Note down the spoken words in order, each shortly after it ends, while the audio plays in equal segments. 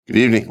Good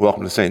evening.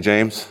 Welcome to St.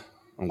 James.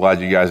 I'm glad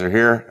you guys are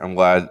here. I'm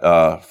glad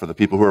for the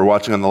people who are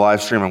watching on the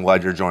live stream, I'm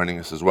glad you're joining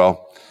us as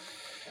well.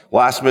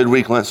 Last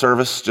midweek Lent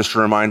service, just a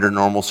reminder,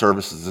 normal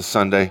service is this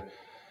Sunday.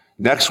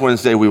 Next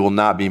Wednesday, we will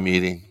not be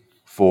meeting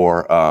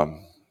for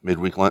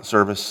midweek Lent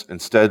service.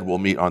 Instead, we'll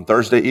meet on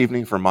Thursday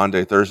evening for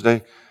Maundy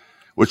Thursday,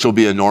 which will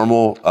be a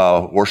normal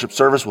worship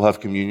service. We'll have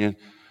communion.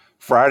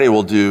 Friday,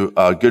 we'll do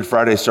a Good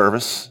Friday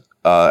service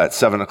at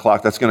 7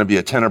 o'clock. That's going to be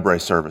a Tenebrae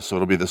service, so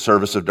it'll be the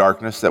service of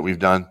darkness that we've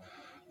done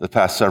the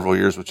past several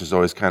years, which is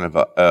always kind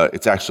of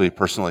it's actually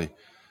personally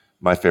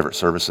my favorite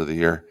service of the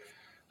year.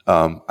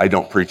 I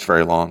don't preach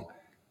very long,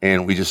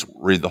 and we just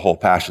read the whole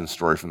passion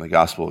story from the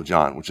Gospel of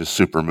John, which is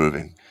super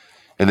moving.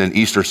 And then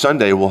Easter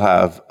Sunday, we'll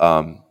have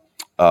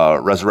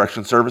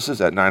resurrection services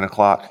at 9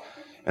 o'clock,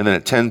 and then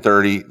at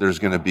 10:30, there's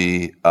going to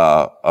be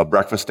a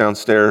breakfast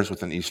downstairs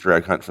with an Easter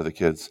egg hunt for the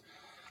kids.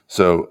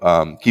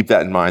 So keep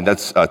that in mind.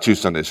 That's 2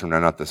 Sundays from now,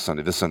 not this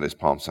Sunday. This Sunday is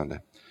Palm Sunday.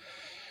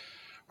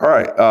 All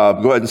right,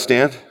 go ahead and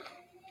stand.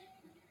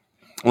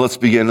 Let's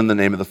begin in the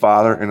name of the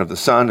Father, and of the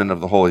Son, and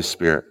of the Holy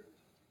Spirit.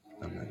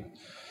 Amen.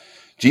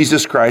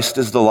 Jesus Christ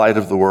is the light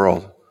of the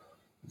world,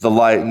 the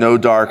light no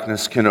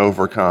darkness can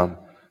overcome.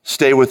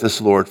 Stay with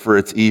us, Lord, for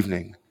it's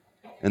evening,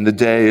 and the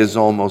day is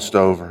almost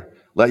over.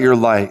 Let your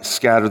light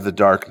scatter the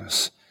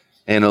darkness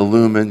and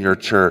illumine your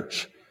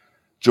church.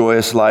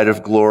 Joyous light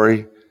of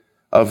glory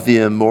of the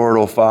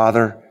immortal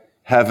Father,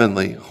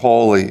 heavenly,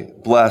 holy,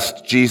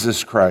 blessed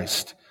Jesus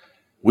Christ,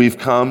 we've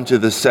come to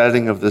the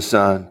setting of the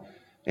sun,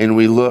 and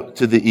we look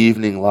to the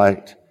evening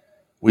light.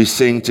 We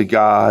sing to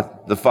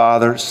God, the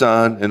Father,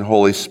 Son, and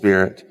Holy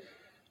Spirit.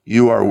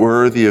 You are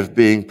worthy of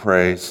being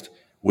praised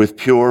with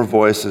pure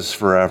voices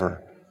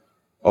forever.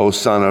 O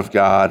Son of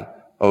God,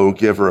 O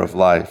Giver of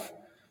life,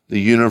 the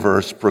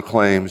universe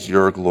proclaims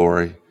your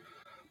glory.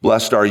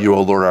 Blessed are you,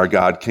 O Lord our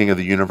God, King of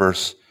the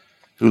universe,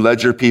 who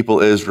led your people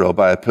Israel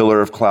by a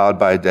pillar of cloud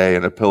by day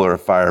and a pillar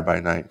of fire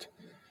by night.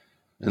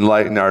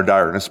 Enlighten our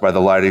darkness by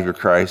the light of your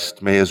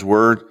Christ. May his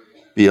word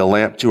be a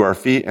lamp to our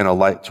feet and a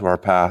light to our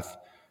path.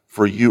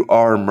 For you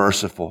are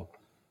merciful,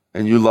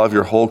 and you love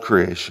your whole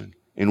creation.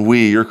 And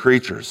we, your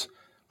creatures,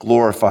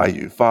 glorify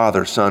you,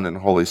 Father, Son, and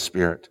Holy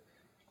Spirit.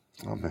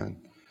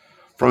 Amen.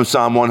 From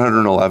Psalm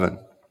 111.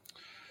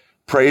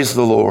 Praise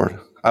the Lord.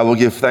 I will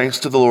give thanks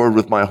to the Lord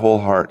with my whole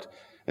heart,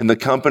 in the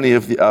company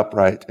of the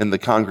upright in the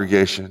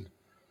congregation.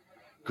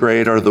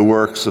 Great are the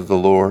works of the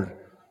Lord,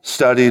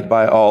 studied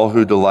by all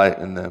who delight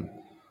in them.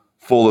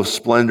 Full of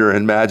splendor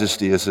and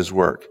majesty is his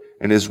work,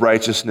 and his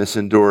righteousness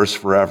endures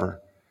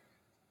forever.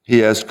 He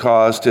has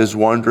caused his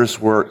wondrous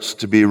works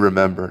to be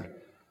remembered.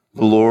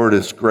 The Lord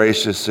is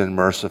gracious and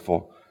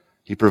merciful.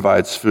 He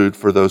provides food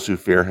for those who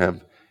fear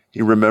him.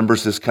 He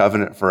remembers his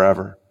covenant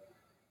forever.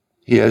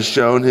 He has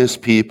shown his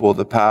people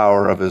the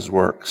power of his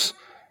works,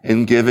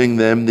 in giving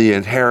them the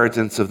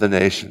inheritance of the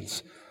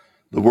nations.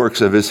 The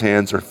works of his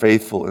hands are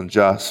faithful and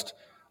just.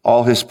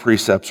 All his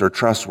precepts are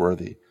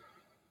trustworthy.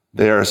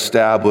 They are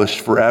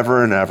established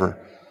forever and ever,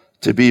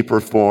 to be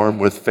performed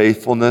with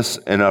faithfulness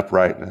and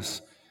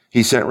uprightness.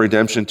 He sent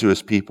redemption to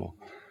his people.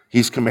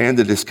 He's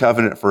commanded his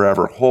covenant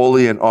forever.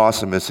 Holy and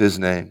awesome is his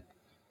name.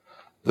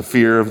 The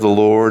fear of the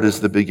Lord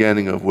is the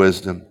beginning of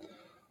wisdom.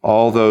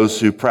 All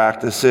those who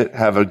practice it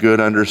have a good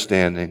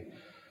understanding.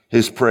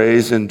 His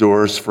praise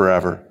endures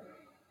forever.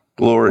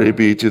 Glory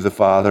be to the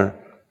Father,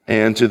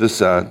 and to the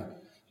Son,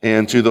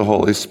 and to the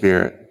Holy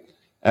Spirit,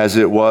 as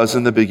it was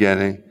in the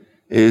beginning,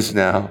 is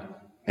now,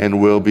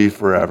 and will be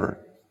forever.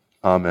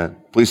 Amen.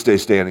 Please stay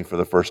standing for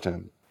the first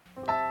hymn.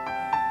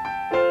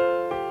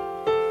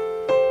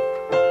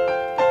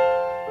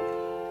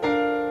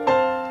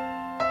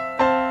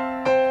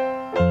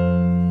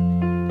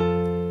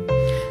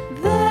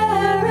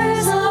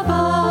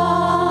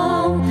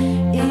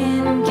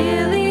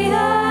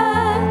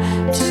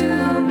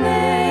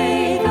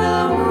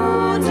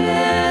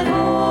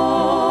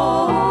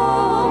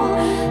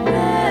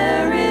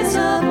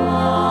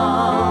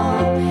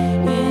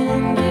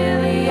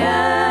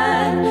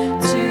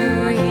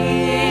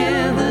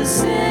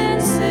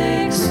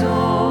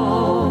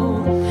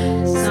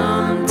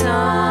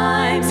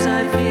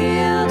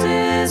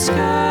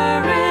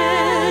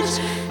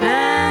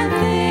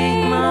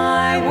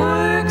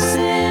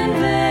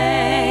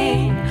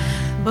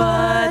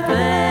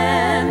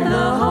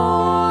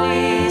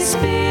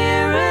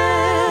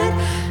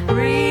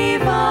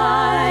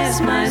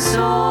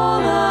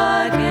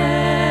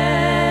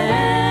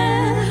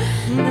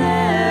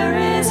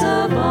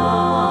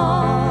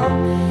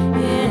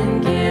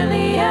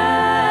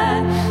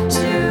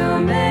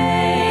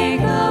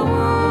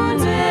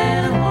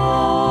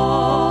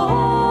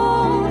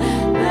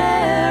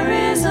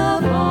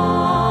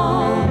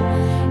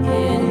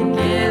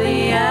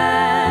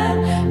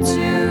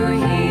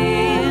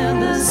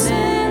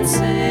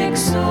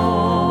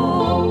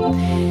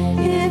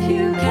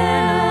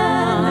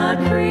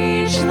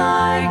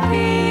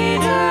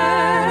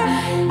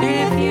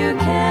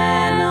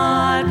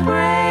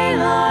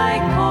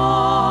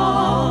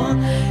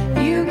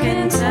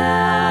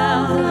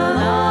 Tell the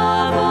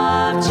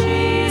love of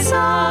Jesus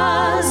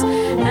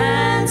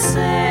and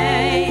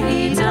say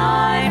he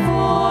died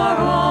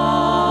for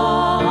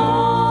all.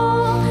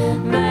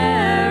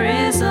 There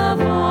is a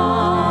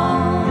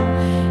balm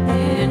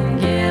in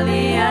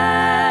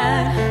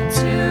Gilead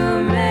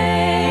to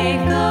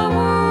make the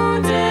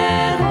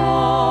wounded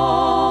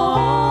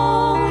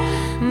whole.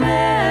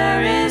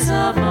 There is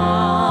a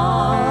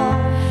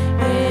balm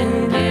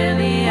in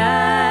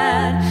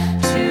Gilead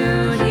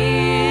to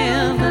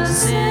heal the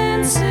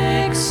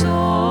sin-sick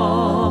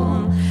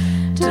soul.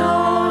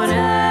 Don't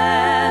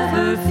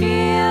ever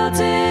feel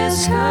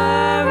discouraged,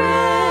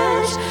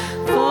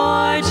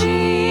 for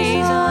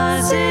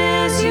Jesus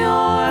is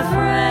your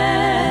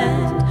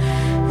friend.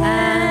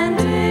 And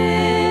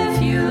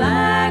if you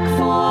lack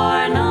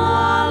for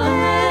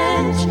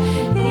knowledge,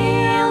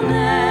 he'll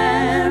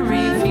never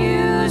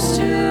refuse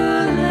to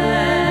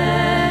lend.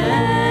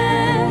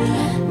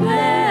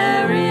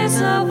 There is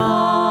a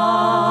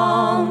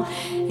balm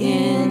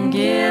in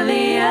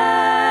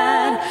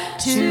Gilead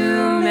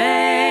to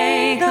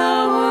make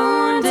the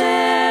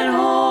wounded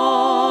whole.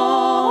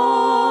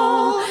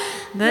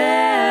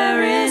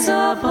 There is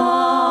a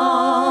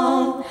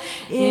balm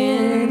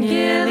in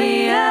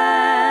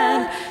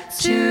Gilead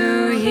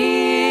to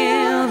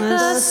heal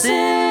the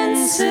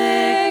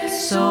sin-sick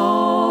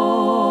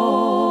soul.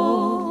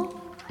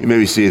 You may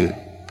be seated.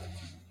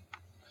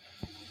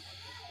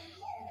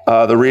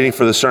 The reading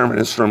for the sermon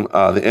is from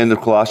the end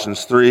of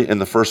Colossians 3 and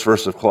the first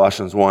verse of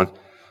Colossians 1.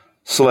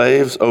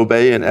 Slaves,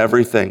 obey in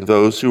everything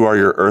those who are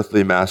your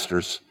earthly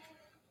masters,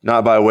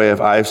 not by way of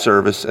eye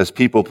service as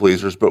people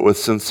pleasers, but with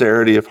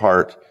sincerity of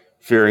heart,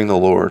 fearing the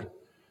Lord.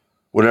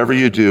 Whatever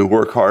you do,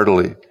 work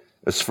heartily,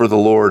 as for the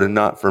Lord and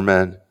not for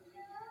men,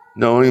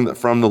 knowing that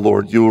from the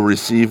Lord you will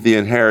receive the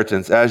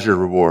inheritance as your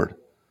reward.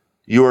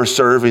 You are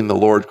serving the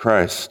Lord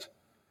Christ.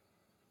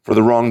 For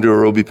the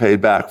wrongdoer will be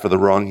paid back for the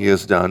wrong he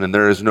has done, and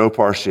there is no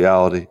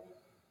partiality.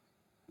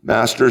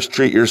 Masters,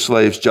 treat your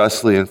slaves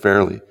justly and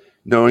fairly,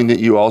 knowing that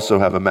you also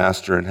have a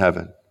master in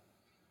heaven.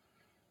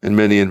 In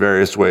many and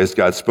various ways,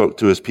 God spoke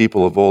to his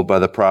people of old by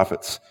the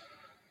prophets,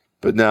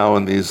 but now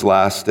in these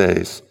last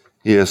days,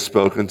 he has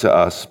spoken to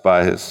us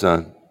by his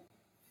Son.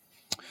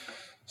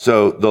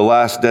 So the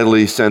last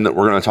deadly sin that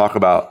we're going to talk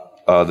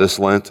about this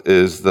Lent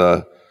is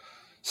the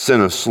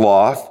sin of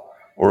sloth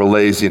or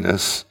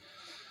laziness.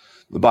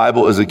 The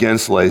Bible is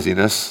against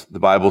laziness. The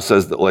Bible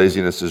says that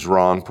laziness is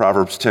wrong.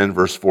 Proverbs 10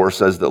 verse 4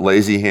 says that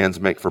lazy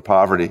hands make for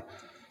poverty,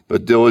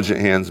 but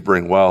diligent hands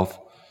bring wealth.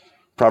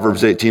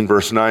 Proverbs 18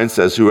 verse 9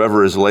 says,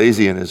 whoever is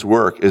lazy in his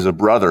work is a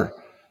brother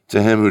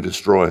to him who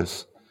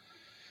destroys.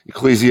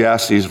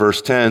 Ecclesiastes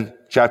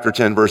chapter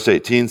 10 verse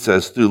 18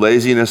 says, through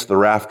laziness the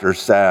rafters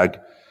sag.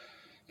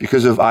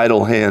 Because of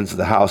idle hands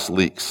the house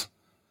leaks.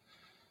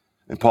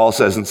 And Paul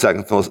says in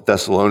 2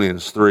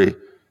 Thessalonians 3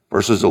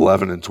 verses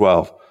 11 and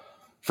 12,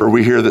 for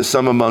we hear that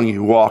some among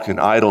you walk in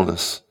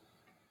idleness,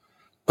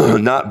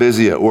 not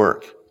busy at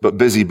work, but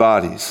busy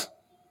bodies.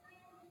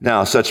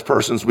 Now, such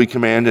persons we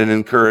command and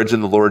encourage in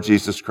the Lord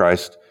Jesus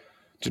Christ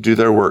to do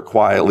their work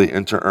quietly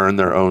and to earn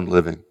their own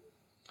living.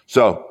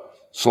 So,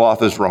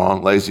 sloth is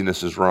wrong,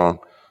 laziness is wrong.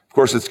 Of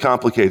course, it's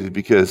complicated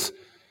because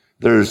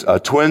there's a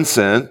twin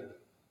sin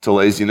to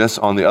laziness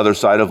on the other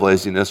side of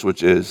laziness,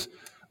 which is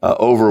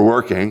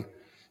overworking.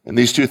 And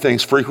these two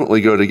things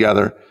frequently go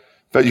together.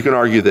 But you can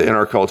argue that in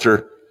our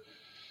culture,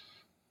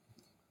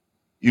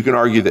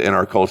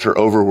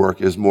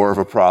 overwork is more of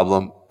a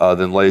problem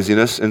than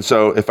laziness. And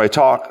so if I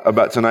talk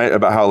about tonight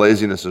about how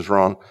laziness is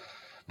wrong,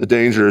 the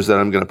danger is that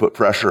I'm going to put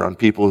pressure on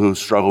people who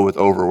struggle with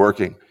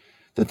overworking,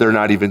 that they're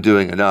not even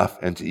doing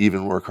enough and to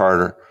even work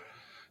harder.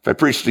 If I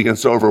preached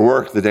against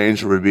overwork, the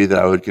danger would be that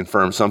I would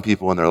confirm some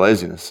people in their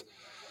laziness.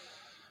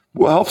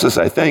 What helps us,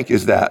 I think,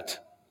 is that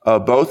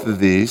both of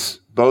these,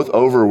 both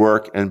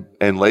overwork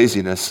and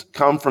laziness,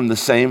 come from the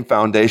same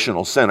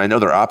foundational sin. I know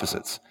they're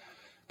opposites,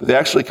 but they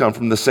actually come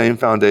from the same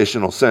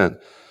foundational sin,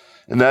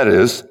 and that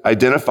is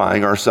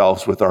identifying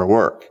ourselves with our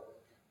work.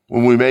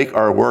 When we make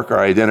our work our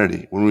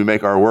identity, when we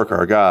make our work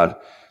our God,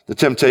 the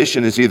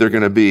temptation is either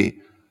going to be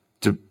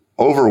to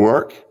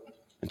overwork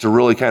and to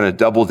really kind of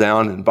double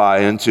down and buy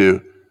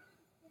into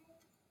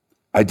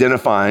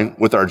identifying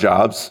with our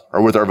jobs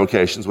or with our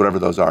vocations, whatever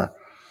those are.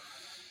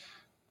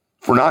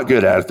 If we're not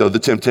good at it, though, the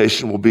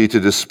temptation will be to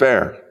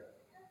despair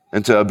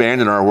and to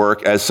abandon our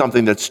work as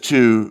something that's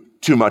too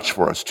much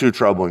for us, too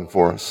troubling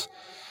for us.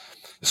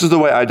 This is the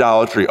way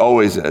idolatry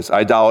always is.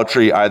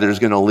 Idolatry either is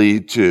going to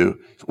lead to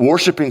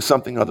worshiping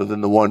something other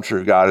than the one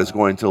true God is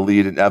going to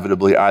lead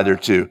inevitably either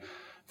to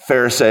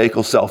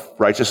pharisaical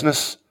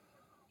self-righteousness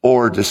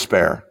or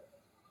despair.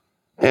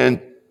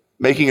 And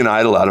making an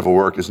idol out of a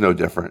work is no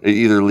different. It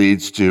either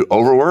leads to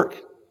overwork,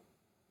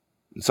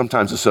 and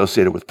sometimes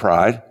associated with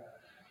pride,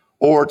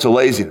 or to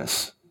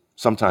laziness,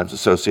 sometimes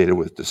associated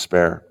with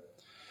despair.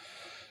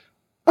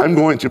 I'm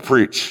going to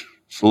preach,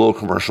 just a little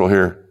commercial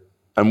here.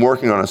 I'm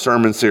working on a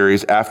sermon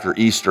series after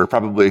Easter,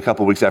 probably a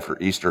couple weeks after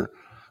Easter,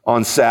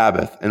 on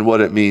Sabbath and what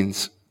it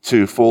means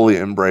to fully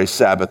embrace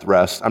Sabbath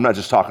rest. I'm not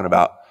just talking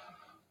about,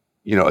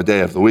 a day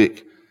of the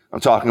week.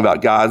 I'm talking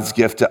about God's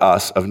gift to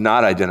us of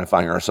not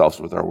identifying ourselves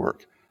with our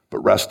work, but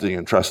resting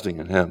and trusting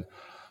in him.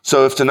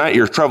 So if tonight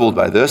you're troubled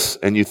by this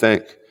and you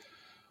think,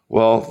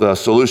 well, the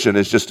solution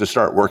is just to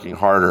start working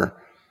harder,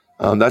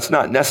 that's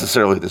not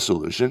necessarily the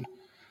solution.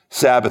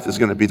 Sabbath is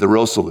going to be the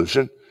real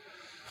solution.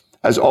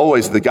 As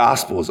always, the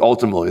gospel is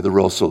ultimately the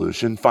real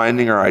solution,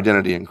 finding our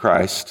identity in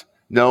Christ,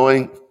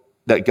 knowing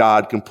that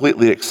God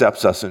completely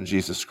accepts us in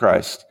Jesus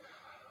Christ,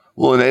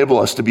 will enable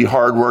us to be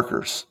hard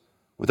workers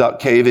without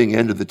caving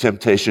into the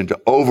temptation to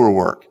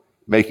overwork,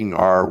 making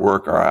our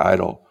work our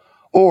idol,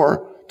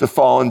 or to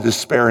fall in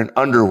despair and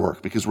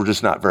underwork because we're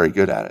just not very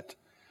good at it.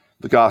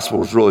 The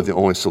gospel is really the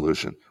only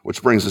solution,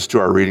 which brings us to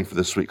our reading for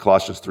this week,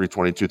 Colossians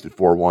 3:22 through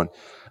 4:1.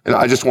 And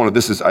I just wanted,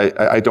 this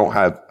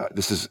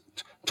is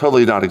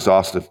totally not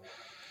exhaustive.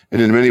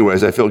 And in many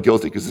ways, I feel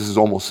guilty because this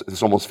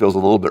almost feels a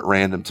little bit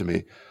random to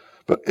me.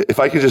 But if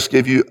I could just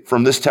give you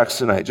from this text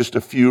tonight, just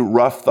a few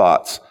rough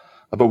thoughts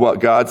about what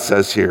God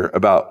says here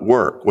about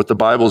work, what the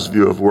Bible's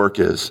view of work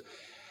is.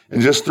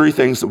 And just three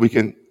things that we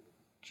can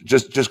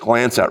just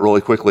glance at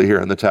really quickly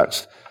here in the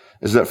text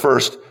is that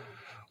first,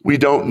 we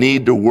don't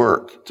need to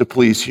work to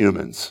please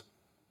humans.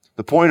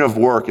 The point of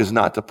work is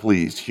not to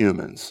please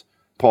humans.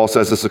 Paul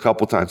says this a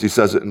couple times. He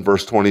says it in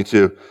verse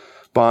 22.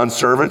 Bond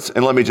servants,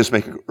 and let me just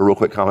make a real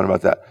quick comment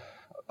about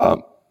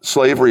that.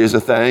 Slavery is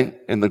a thing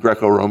in the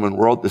Greco-Roman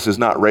world. This is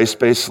not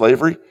race-based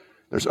slavery.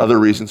 There's other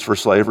reasons for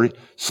slavery.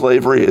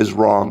 Slavery is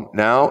wrong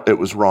now. It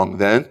was wrong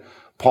then.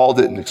 Paul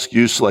didn't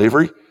excuse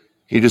slavery.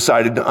 He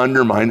decided to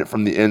undermine it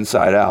from the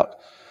inside out.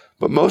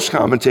 But most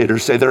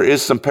commentators say there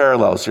is some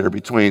parallels here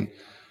between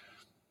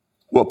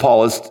what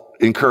Paul is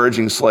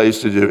encouraging slaves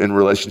to do in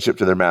relationship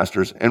to their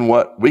masters and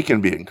what we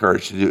can be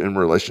encouraged to do in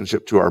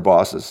relationship to our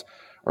bosses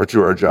or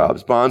to our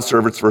jobs. Bond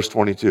servants, verse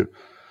 22.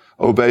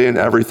 Obey in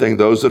everything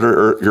those that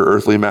are your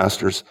earthly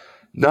masters,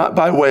 not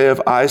by way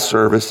of eye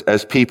service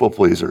as people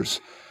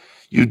pleasers.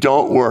 You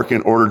don't work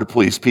in order to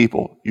please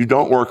people. You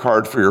don't work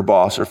hard for your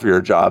boss or for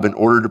your job in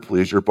order to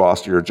please your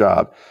boss or your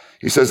job.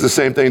 He says the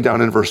same thing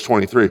down in verse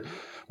 23.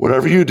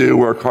 Whatever you do,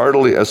 work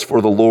heartily as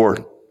for the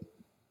Lord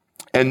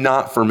and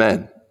not for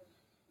men.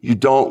 You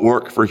don't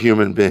work for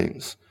human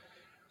beings.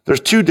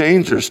 There's two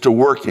dangers to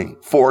working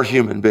for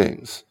human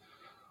beings.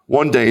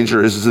 One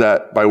danger is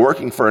that by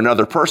working for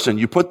another person,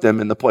 you put them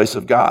in the place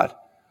of God.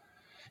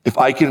 If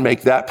I can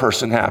make that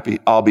person happy,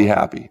 I'll be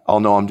happy. I'll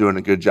know I'm doing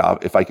a good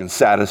job if I can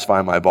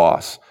satisfy my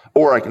boss,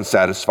 or I can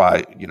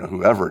satisfy,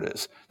 whoever it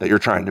is that you're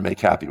trying to make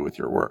happy with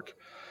your work.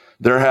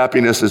 Their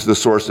happiness is the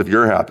source of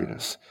your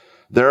happiness.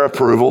 Their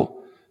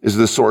approval is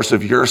the source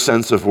of your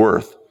sense of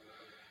worth.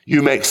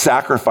 You make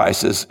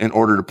sacrifices in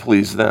order to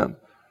please them.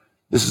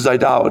 This is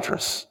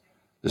idolatrous.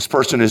 This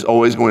person is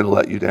always going to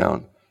let you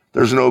down.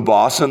 There's no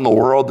boss in the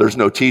world. There's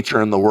no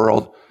teacher in the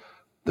world.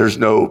 There's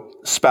no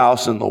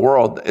spouse in the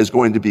world that is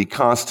going to be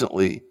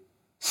constantly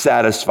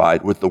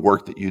satisfied with the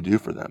work that you do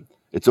for them.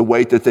 It's a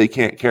weight that they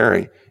can't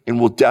carry and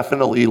will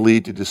definitely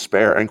lead to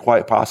despair and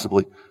quite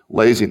possibly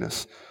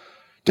laziness.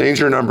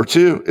 Danger number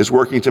two is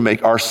working to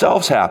make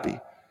ourselves happy,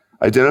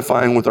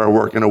 identifying with our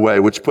work in a way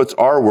which puts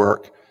our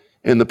work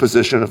in the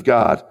position of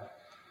God.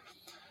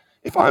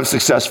 If I'm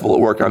successful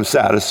at work, I'm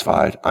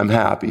satisfied, I'm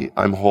happy,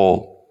 I'm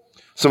whole.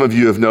 Some of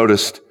you have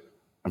noticed,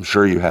 I'm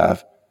sure you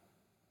have,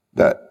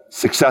 that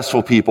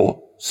successful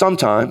people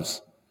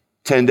sometimes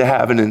tend to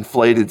have an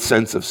inflated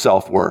sense of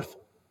self-worth,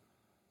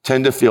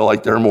 tend to feel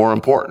like they're more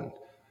important,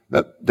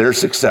 that their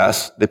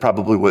success, they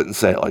probably wouldn't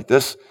say it like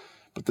this,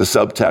 but the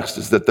subtext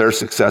is that their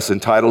success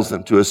entitles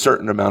them to a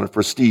certain amount of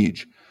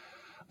prestige,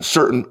 a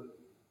certain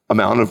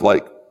amount of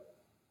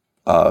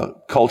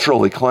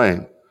cultural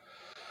acclaim.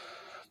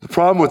 The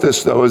problem with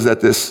this, though, is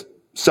that this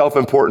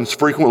self-importance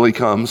frequently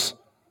comes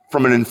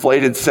from an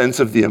inflated sense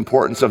of the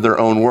importance of their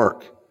own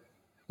work.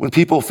 When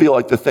people feel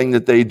like the thing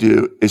that they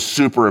do is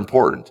super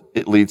important,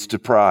 it leads to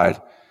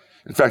pride.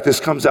 In fact, this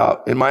comes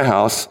out in my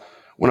house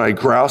when I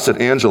grouse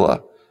at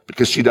Angela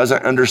because she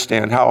doesn't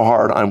understand how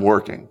hard I'm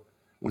working.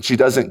 When she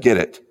doesn't get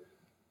it,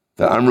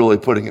 that I'm really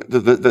putting it.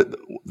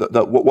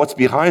 What's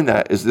behind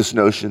that is this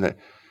notion that,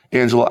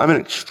 Angela, I'm an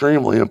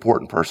extremely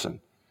important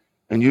person,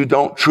 and you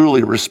don't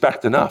truly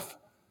respect enough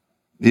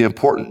the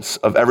importance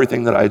of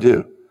everything that I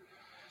do.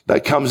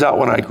 That comes out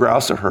when I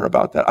grouse at her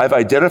about that. I've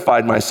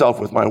identified myself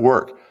with my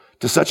work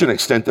to such an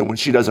extent that when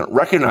she doesn't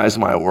recognize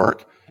my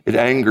work, it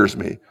angers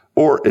me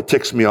or it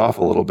ticks me off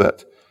a little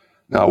bit.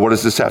 Now, what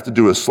does this have to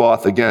do with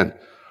sloth? Again,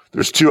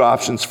 there's two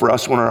options for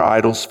us when our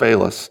idols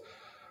fail us.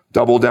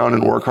 Double down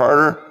and work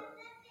harder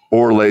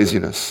or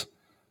laziness.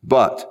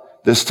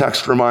 But this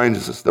text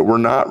reminds us that we're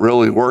not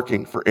really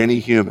working for any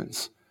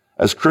humans.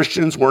 As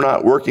Christians, we're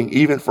not working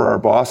even for our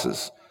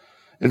bosses.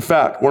 In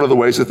fact, one of the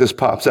ways that this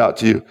pops out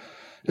to you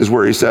is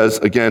where he says,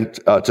 again,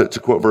 to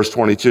quote verse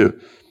 22,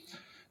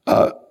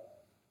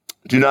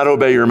 do not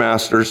obey your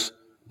masters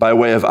by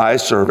way of eye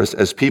service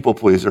as people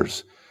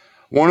pleasers.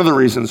 One of the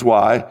reasons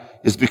why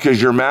is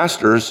because your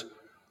masters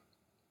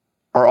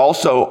are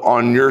also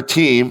on your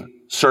team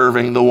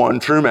serving the one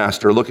true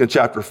master. Look at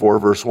chapter 4,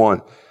 verse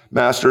 1.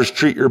 Masters,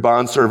 treat your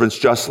bondservants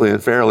justly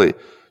and fairly,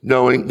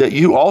 knowing that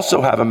you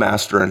also have a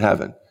master in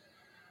heaven.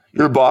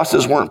 Your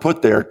bosses weren't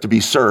put there to be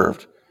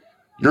served.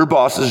 Your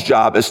boss's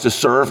job is to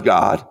serve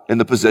God in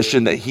the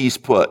position that he's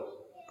put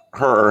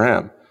her or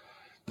him.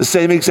 The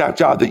same exact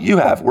job that you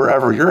have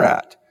wherever you're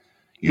at.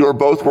 You're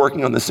both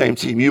working on the same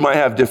team. You might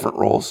have different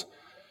roles.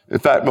 In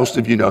fact, most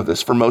of you know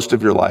this. For most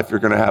of your life, you're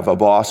going to have a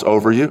boss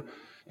over you,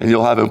 and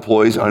you'll have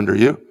employees under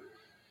you.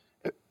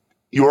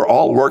 You are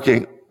all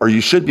working, or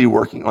you should be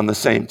working on the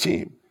same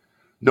team.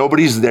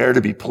 Nobody's there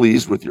to be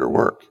pleased with your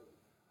work.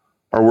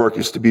 Our work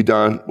is to be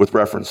done with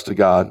reference to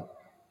God.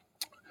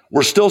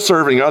 We're still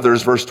serving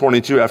others. Verse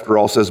 22, after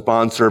all, says,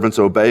 bondservants,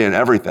 obey in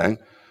everything.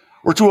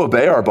 We're to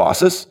obey our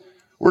bosses.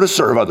 We're to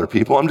serve other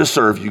people. I'm to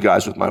serve you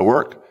guys with my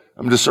work.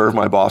 I'm to serve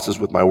my bosses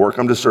with my work.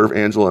 I'm to serve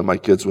Angela and my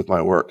kids with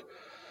my work.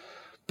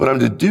 But I'm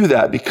to do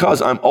that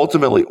because I'm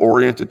ultimately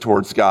oriented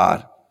towards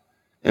God.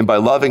 And by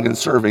loving and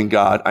serving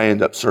God, I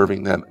end up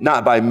serving them,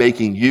 not by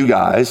making you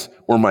guys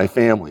or my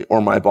family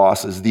or my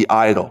bosses the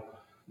idol.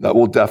 That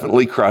will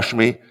definitely crush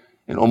me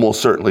and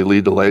almost certainly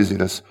lead to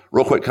laziness.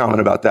 Real quick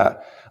comment about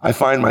that. I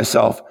find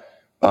myself,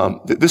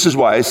 this is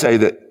why I say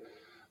that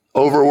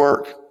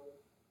overwork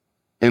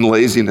and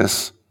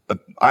laziness,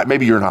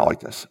 maybe you're not like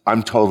this.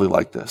 I'm totally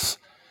like this.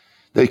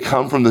 They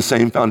come from the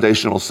same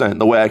foundational sin.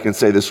 The way I can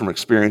say this from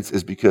experience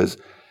is because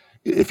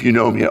if you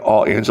know me at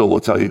all, Angela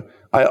will tell you,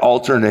 I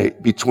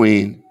alternate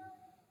between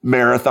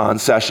marathon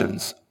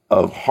sessions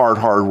of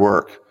hard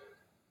work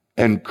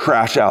and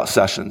crash out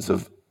sessions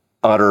of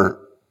utter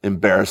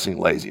embarrassing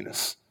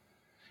laziness.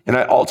 And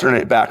I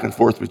alternate back and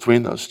forth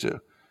between those two.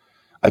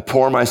 I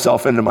pour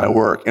myself into my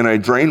work and I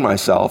drain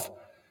myself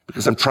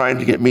because I'm trying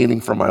to get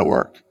meaning from my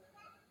work.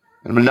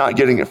 And I'm not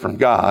getting it from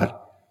God,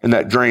 and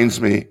that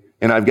drains me,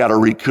 and I've got to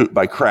recoup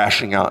by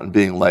crashing out and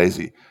being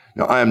lazy.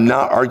 Now, I am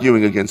not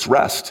arguing against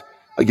rest.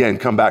 Again,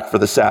 come back for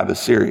the Sabbath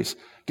series.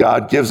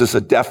 God gives us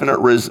a definite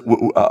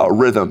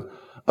rhythm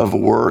of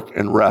work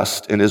and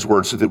rest in his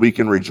word so that we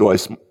can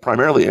rejoice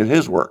primarily in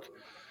his work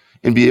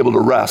and be able to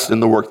rest in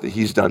the work that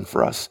he's done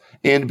for us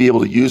and be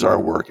able to use our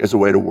work as a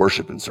way to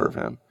worship and serve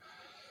him.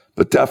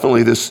 But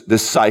definitely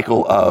this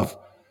cycle of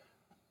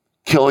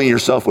killing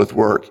yourself with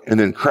work and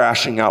then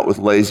crashing out with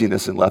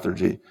laziness and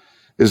lethargy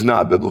is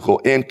not biblical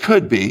and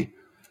could be.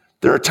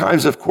 There are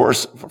times, of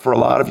course, for a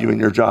lot of you in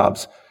your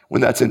jobs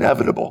when that's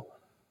inevitable.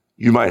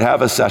 You might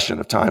have a session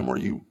of time where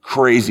you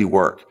crazy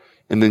work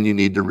and then you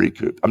need to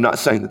recoup. I'm not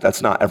saying that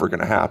that's not ever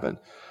going to happen,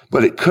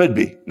 but it could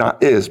be,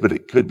 not is, but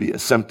it could be a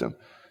symptom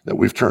that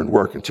we've turned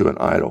work into an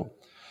idol.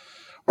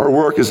 Our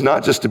work is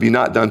not just to be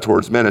not done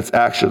towards men, it's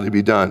actually to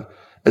be done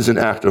as an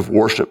act of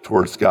worship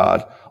towards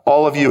God.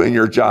 All of you in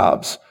your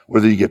jobs,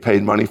 whether you get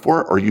paid money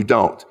for it or you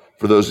don't,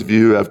 for those of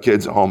you who have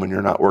kids at home and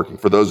you're not working,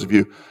 for those of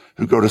you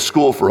who go to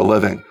school for a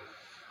living,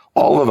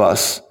 all of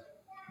us,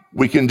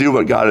 we can do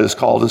what God has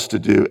called us to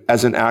do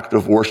as an act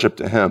of worship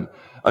to him.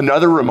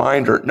 Another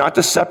reminder, not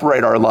to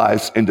separate our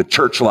lives into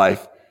church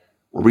life,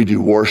 where we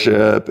do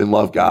worship and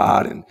love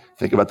God and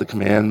think about the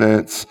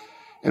commandments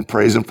and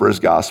praise him for his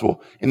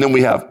gospel. And then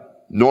we have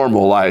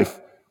normal life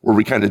where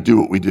we kind of do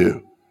what we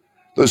do.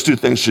 Those two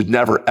things should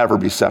never, ever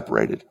be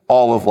separated.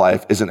 All of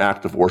life is an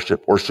act of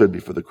worship, or should be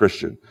for the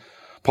Christian.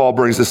 Paul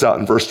brings this out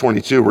in verse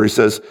 22 where he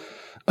says,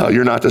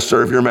 you're not to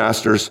serve your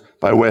masters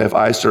by way of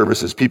eye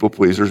service as people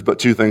pleasers, but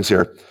two things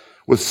here.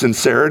 With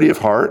sincerity of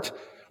heart,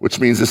 which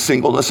means a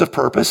singleness of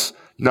purpose,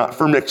 not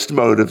for mixed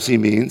motives, he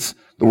means.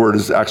 The word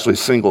is actually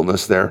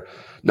singleness there.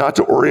 Not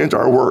to orient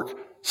our work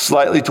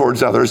slightly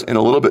towards others and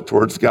a little bit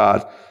towards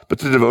God, but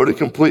to devote it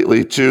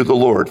completely to the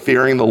Lord.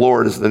 Fearing the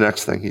Lord is the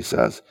next thing he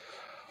says.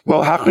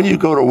 Well, how can you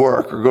go to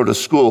work or go to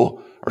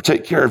school or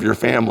take care of your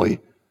family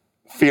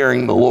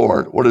fearing the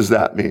Lord? What does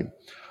that mean?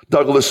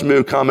 Douglas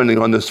Moo, commenting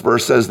on this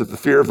verse, says that the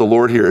fear of the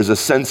Lord here is a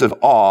sense of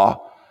awe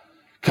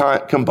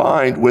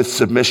combined with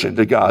submission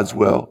to God's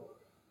will.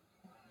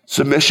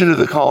 Submission to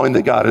the calling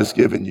that God has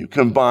given you,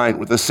 combined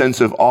with a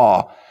sense of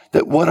awe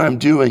that what I'm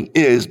doing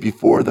is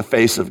before the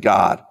face of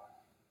God.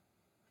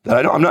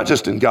 That I'm not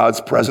just in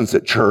God's presence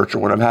at church or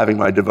when I'm having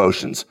my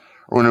devotions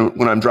or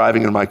when I'm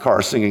driving in my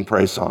car singing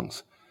praise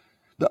songs.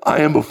 That I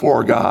am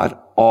before God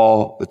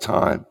all the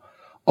time.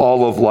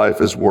 All of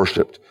life is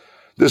worshiped.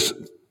 This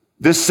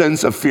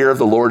sense of fear of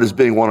the Lord as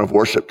being one of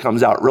worship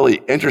comes out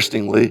really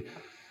interestingly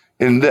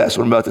in this,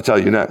 what I'm about to tell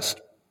you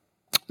next.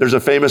 There's a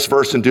famous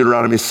verse in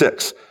Deuteronomy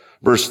 6,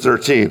 verse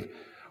 13,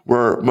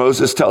 where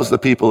Moses tells the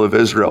people of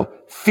Israel,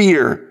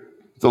 fear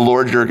the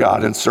Lord your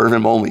God and serve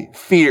him only.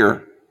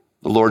 Fear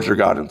the Lord your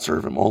God and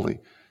serve him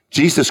only.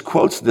 Jesus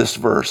quotes this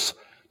verse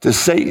to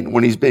Satan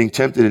when he's being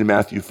tempted in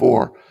Matthew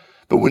 4.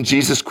 But when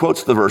Jesus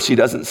quotes the verse, he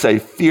doesn't say,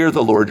 fear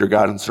the Lord your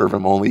God and serve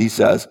him only. He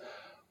says,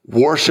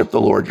 worship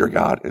the Lord your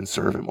God and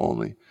serve him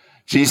only.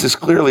 Jesus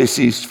clearly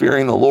sees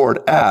fearing the Lord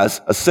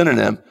as a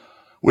synonym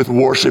with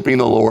worshiping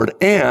the Lord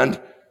and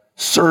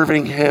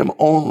serving him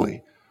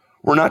only.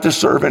 We're not to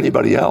serve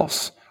anybody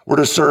else. We're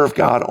to serve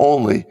God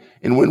only.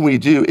 And when we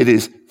do, it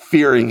is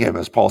fearing him,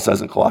 as Paul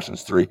says in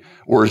Colossians 3,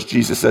 or as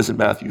Jesus says in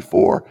Matthew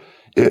 4,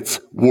 it's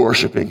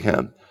worshiping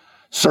him.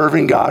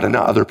 Serving God and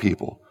not other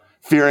people.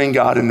 Fearing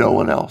God and no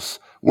one else.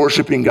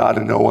 worshiping God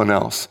and no one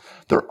else.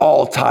 They're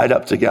all tied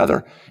up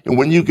together. And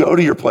when you go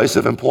to your place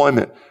of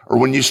employment, or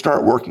when you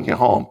start working at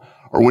home,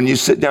 or when you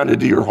sit down to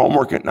do your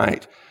homework at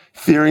night,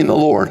 fearing the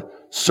Lord,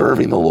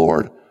 serving the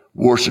Lord,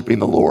 worshiping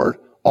the Lord,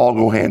 all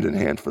go hand in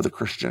hand for the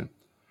Christian.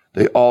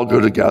 They all go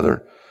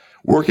together.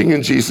 Working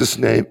in Jesus'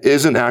 name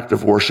is an act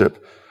of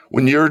worship.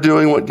 When you're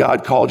doing what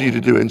God called you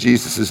to do in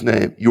Jesus'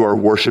 name, you are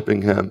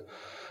worshiping him.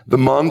 The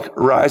monk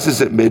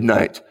rises at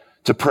midnight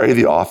to pray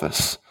the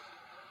office.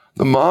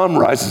 The mom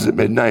rises at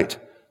midnight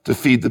to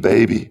feed the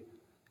baby,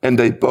 and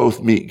they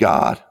both meet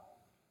God.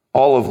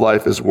 All of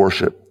life is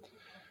worship.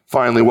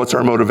 Finally, what's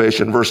our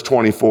motivation? Verse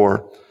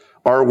 24,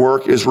 our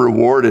work is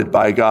rewarded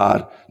by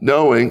God,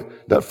 knowing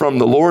that from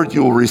the Lord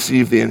you will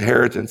receive the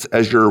inheritance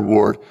as your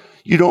reward.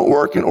 You don't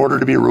work in order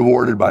to be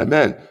rewarded by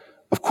men.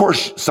 Of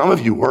course, some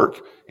of you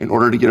work in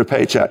order to get a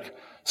paycheck.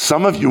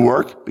 Some of you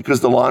work because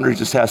the laundry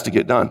just has to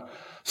get done.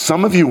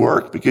 Some of you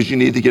work because you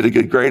need to get a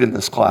good grade in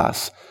this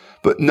class.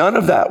 But none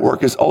of that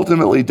work is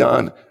ultimately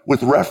done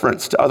with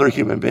reference to other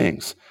human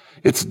beings.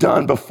 It's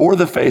done before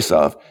the face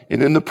of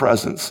and in the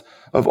presence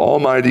of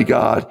Almighty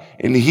God.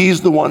 And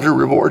he's the one who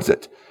rewards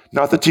it,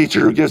 not the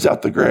teacher who gives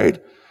out the grade,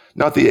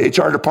 not the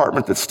HR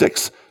department that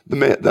sticks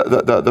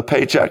the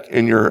paycheck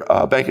in your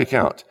bank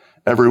account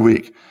every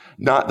week,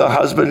 not the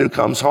husband who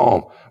comes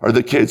home or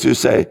the kids who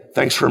say,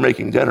 thanks for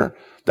making dinner.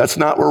 That's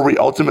not where we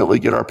ultimately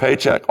get our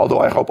paycheck,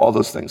 although I hope all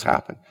those things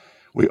happen.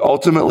 We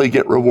ultimately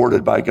get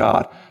rewarded by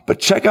God. But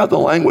check out the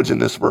language in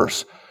this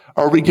verse.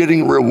 Are we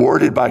getting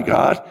rewarded by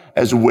God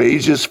as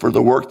wages for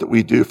the work that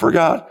we do for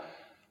God?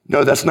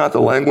 No, that's not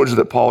the language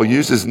that Paul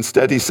uses.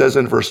 Instead, he says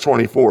in verse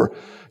 24,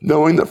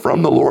 knowing that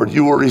from the Lord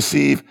you will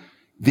receive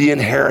the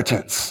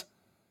inheritance.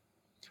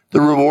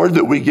 The reward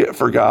that we get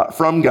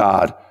from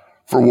God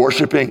for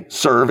worshiping,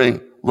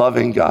 serving,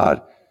 loving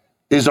God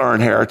is our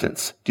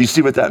inheritance. Do you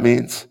see what that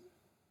means?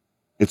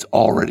 It's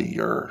already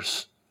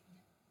yours.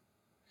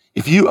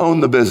 If you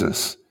own the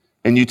business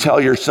and you tell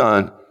your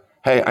son,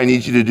 hey, I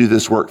need you to do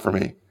this work for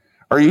me,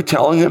 are you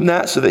telling him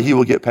that so that he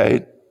will get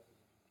paid?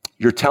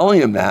 You're telling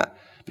him that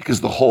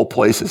because the whole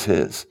place is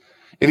his.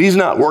 And he's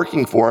not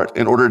working for it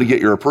in order to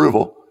get your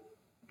approval.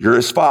 You're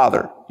his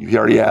father. He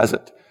already has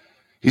it.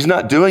 He's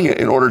not doing it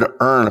in order to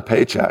earn a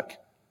paycheck.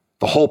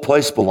 The whole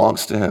place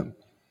belongs to him.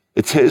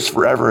 It's his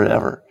forever and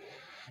ever.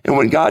 And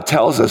when God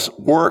tells us,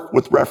 work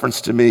with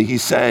reference to me,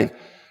 he's saying,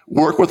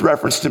 work with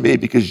reference to me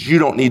because you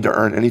don't need to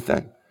earn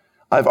anything.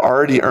 I've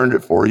already earned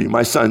it for you.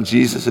 My son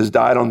Jesus has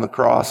died on the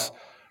cross,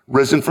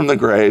 risen from the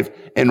grave,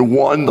 and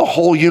won the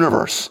whole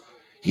universe.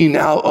 He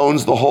now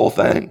owns the whole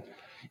thing.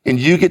 And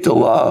you get to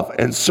love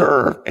and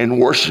serve and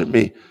worship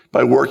me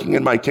by working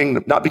in my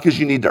kingdom, not because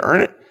you need to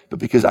earn it, but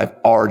because I've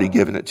already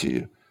given it to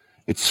you.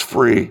 It's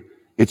free.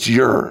 It's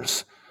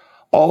yours.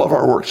 All of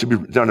our work should be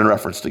done in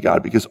reference to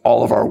God because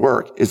all of our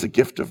work is a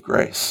gift of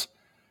grace.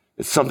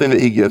 It's something that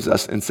he gives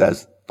us and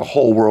says, the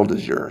whole world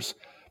is yours.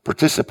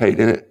 Participate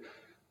in it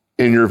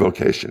in your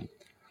vocation.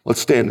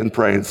 Let's stand and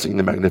pray and sing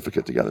the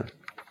Magnificat together.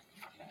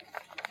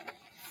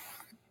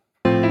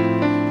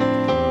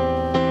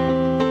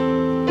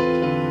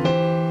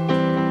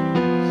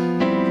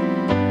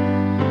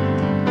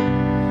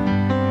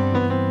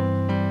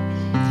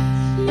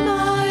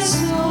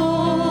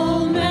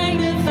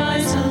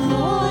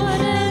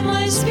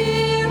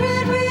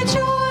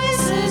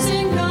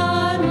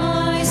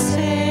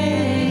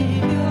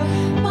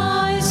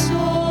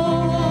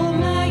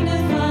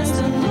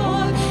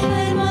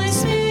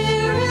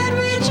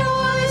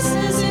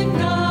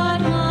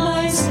 My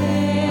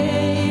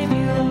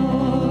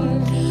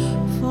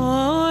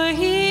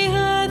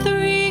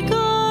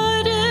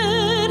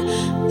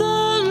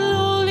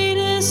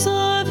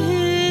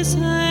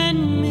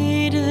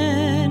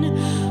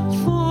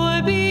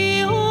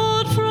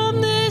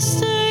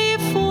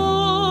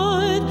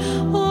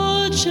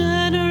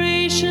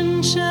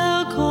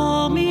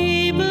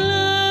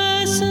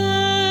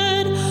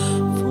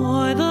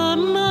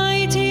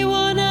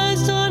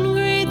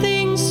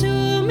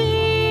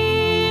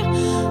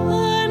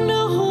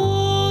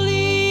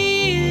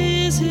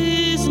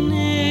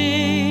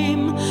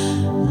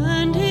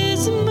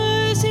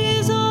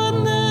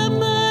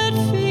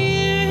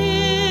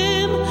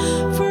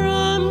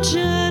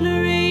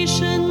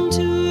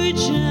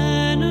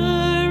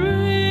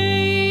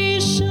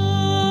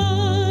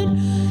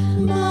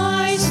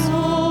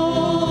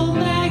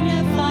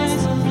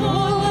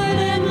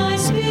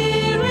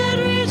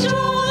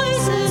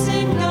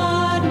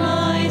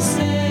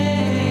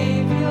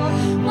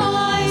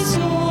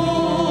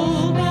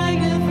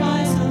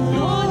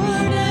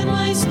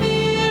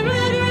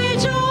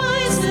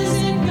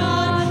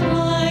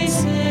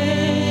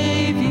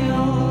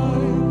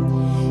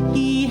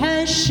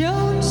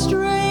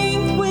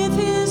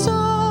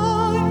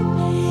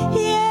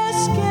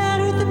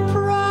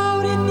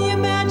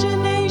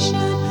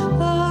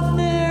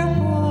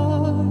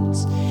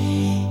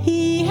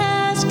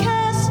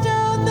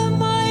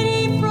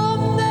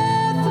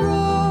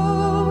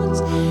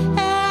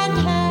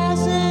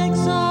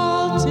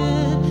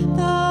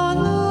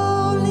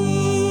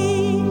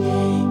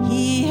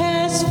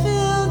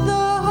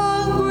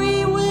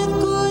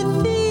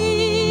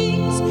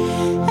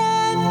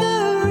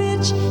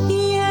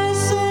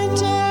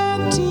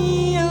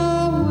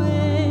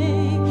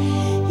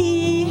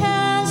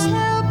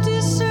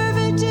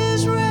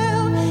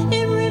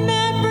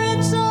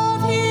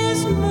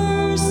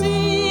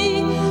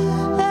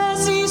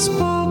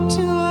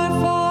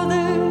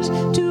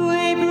to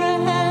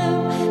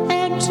Abraham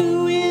and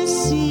to his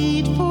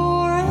seed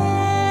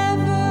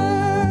forever.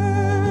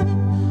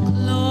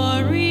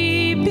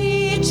 Glory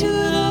be to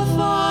the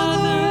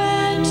Father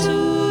and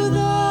to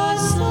the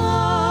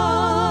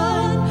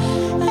Son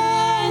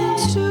and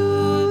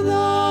to the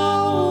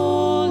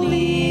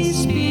Holy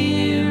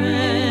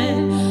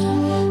Spirit,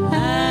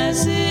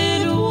 as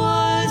it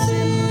was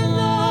in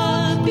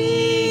the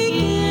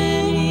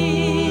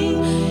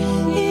beginning,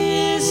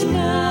 is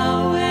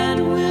now,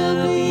 and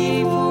will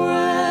be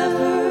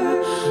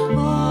forever.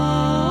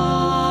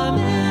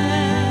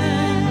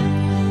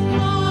 Amen.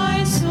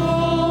 My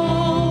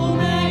soul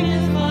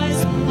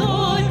magnifies the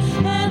Lord,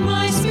 and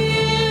my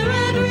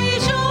spirit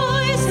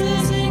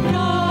rejoices in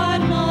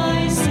God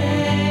my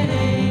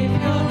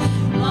Savior.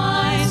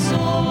 My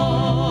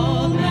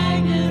soul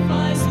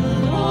magnifies the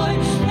Lord,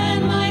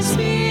 and my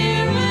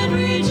spirit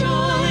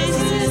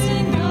rejoices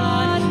in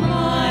God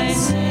my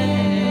Savior.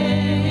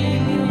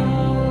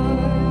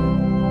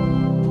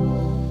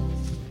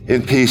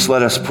 In peace,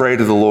 let us pray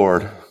to the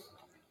Lord.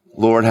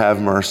 Lord,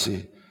 have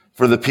mercy.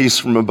 For the peace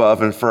from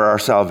above and for our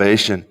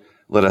salvation,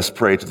 let us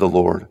pray to the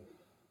Lord.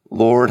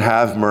 Lord,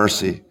 have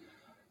mercy.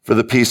 For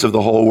the peace of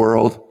the whole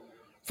world,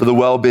 for the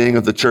well-being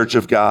of the church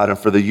of God, and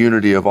for the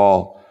unity of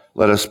all,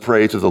 let us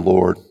pray to the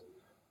Lord.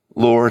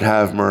 Lord,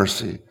 have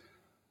mercy.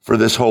 For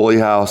this holy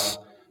house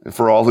and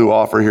for all who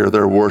offer here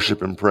their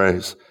worship and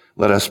praise,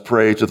 let us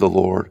pray to the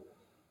Lord.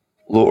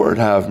 Lord,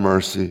 have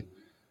mercy.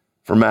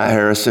 For Matt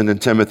Harrison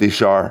and Timothy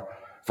Shar,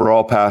 for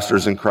all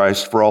pastors in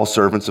Christ, for all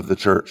servants of the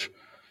church,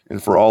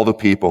 and for all the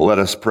people, let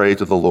us pray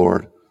to the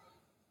Lord.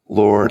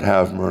 Lord,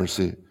 have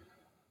mercy.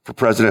 For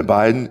President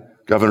Biden,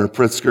 Governor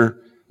Pritzker,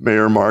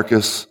 Mayor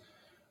Marcus,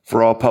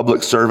 for all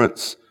public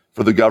servants,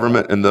 for the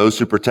government and those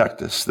who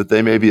protect us, that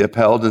they may be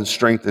upheld and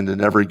strengthened in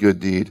every good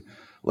deed,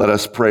 let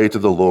us pray to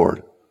the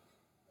Lord.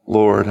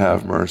 Lord,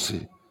 have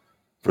mercy.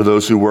 For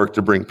those who work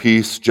to bring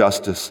peace,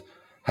 justice,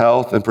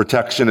 health, and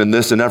protection in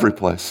this and every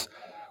place,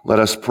 let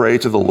us pray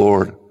to the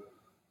Lord.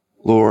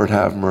 Lord,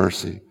 have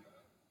mercy.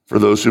 For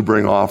those who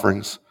bring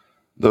offerings,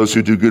 those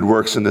who do good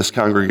works in this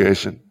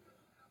congregation,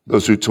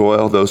 those who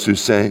toil, those who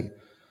sing,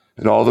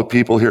 and all the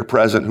people here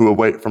present who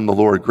await from the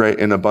Lord great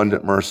and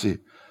abundant mercy,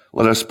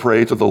 let us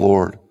pray to the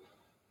Lord.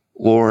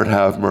 Lord,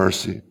 have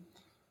mercy.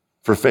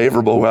 For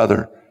favorable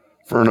weather,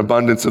 for an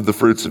abundance of the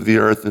fruits of the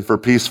earth, and for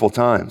peaceful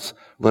times,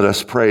 let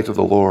us pray to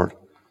the Lord.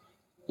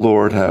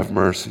 Lord, have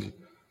mercy.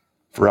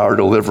 For our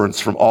deliverance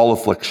from all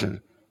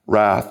affliction,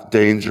 wrath,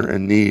 danger,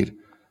 and need,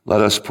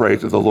 let us pray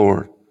to the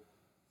Lord.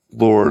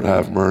 Lord,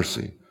 have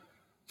mercy.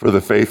 For the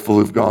faithful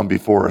who've gone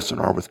before us and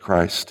are with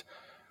Christ,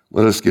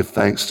 let us give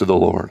thanks to the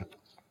Lord.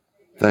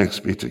 Thanks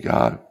be to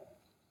God.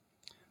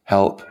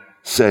 Help,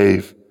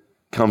 save,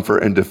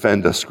 comfort, and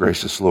defend us,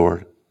 gracious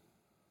Lord.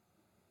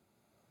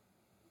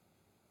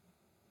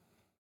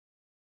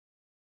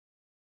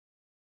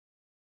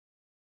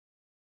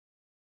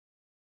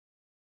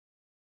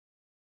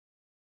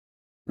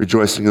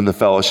 Rejoicing in the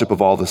fellowship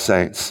of all the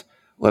saints,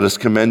 let us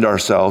commend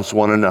ourselves,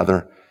 one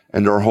another,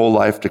 and our whole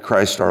life to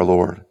Christ our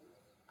Lord.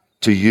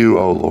 To you,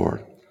 O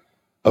Lord,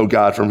 O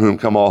God, from whom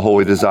come all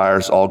holy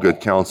desires, all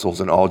good counsels,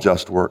 and all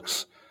just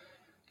works,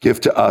 give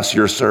to us,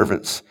 your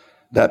servants,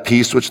 that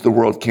peace which the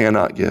world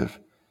cannot give,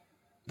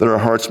 that our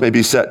hearts may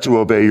be set to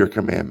obey your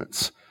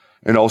commandments,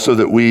 and also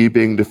that we,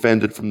 being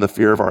defended from the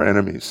fear of our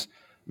enemies,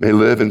 may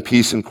live in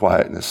peace and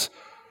quietness,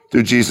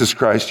 through Jesus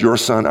Christ, your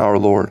Son, our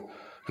Lord,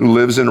 who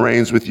lives and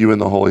reigns with you in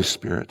the Holy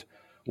Spirit,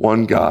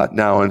 one God,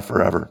 now and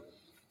forever.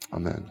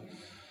 Amen.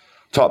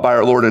 Taught by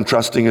our Lord and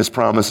trusting his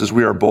promises,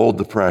 we are bold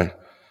to pray.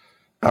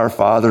 Our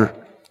Father,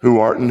 who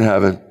art in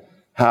heaven,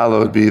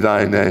 hallowed be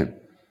thy name.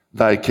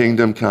 Thy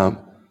kingdom come,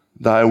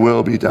 thy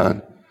will be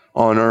done,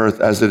 on earth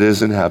as it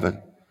is in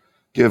heaven.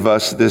 Give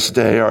us this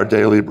day our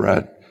daily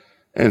bread,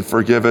 and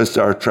forgive us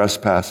our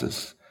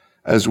trespasses,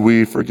 as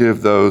we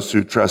forgive those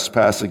who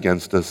trespass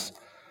against us.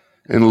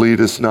 And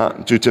lead us not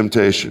into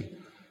temptation,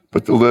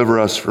 but deliver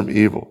us from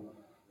evil.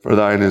 For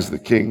thine is the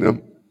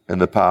kingdom, and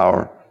the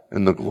power,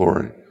 and the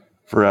glory,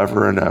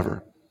 forever and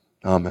ever.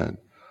 Amen.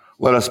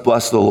 Let us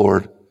bless the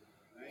Lord.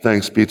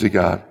 Thanks be to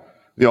God.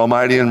 The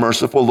Almighty and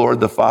merciful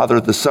Lord, the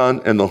Father, the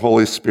Son, and the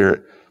Holy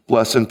Spirit,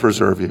 bless and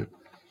preserve you.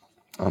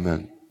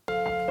 Amen.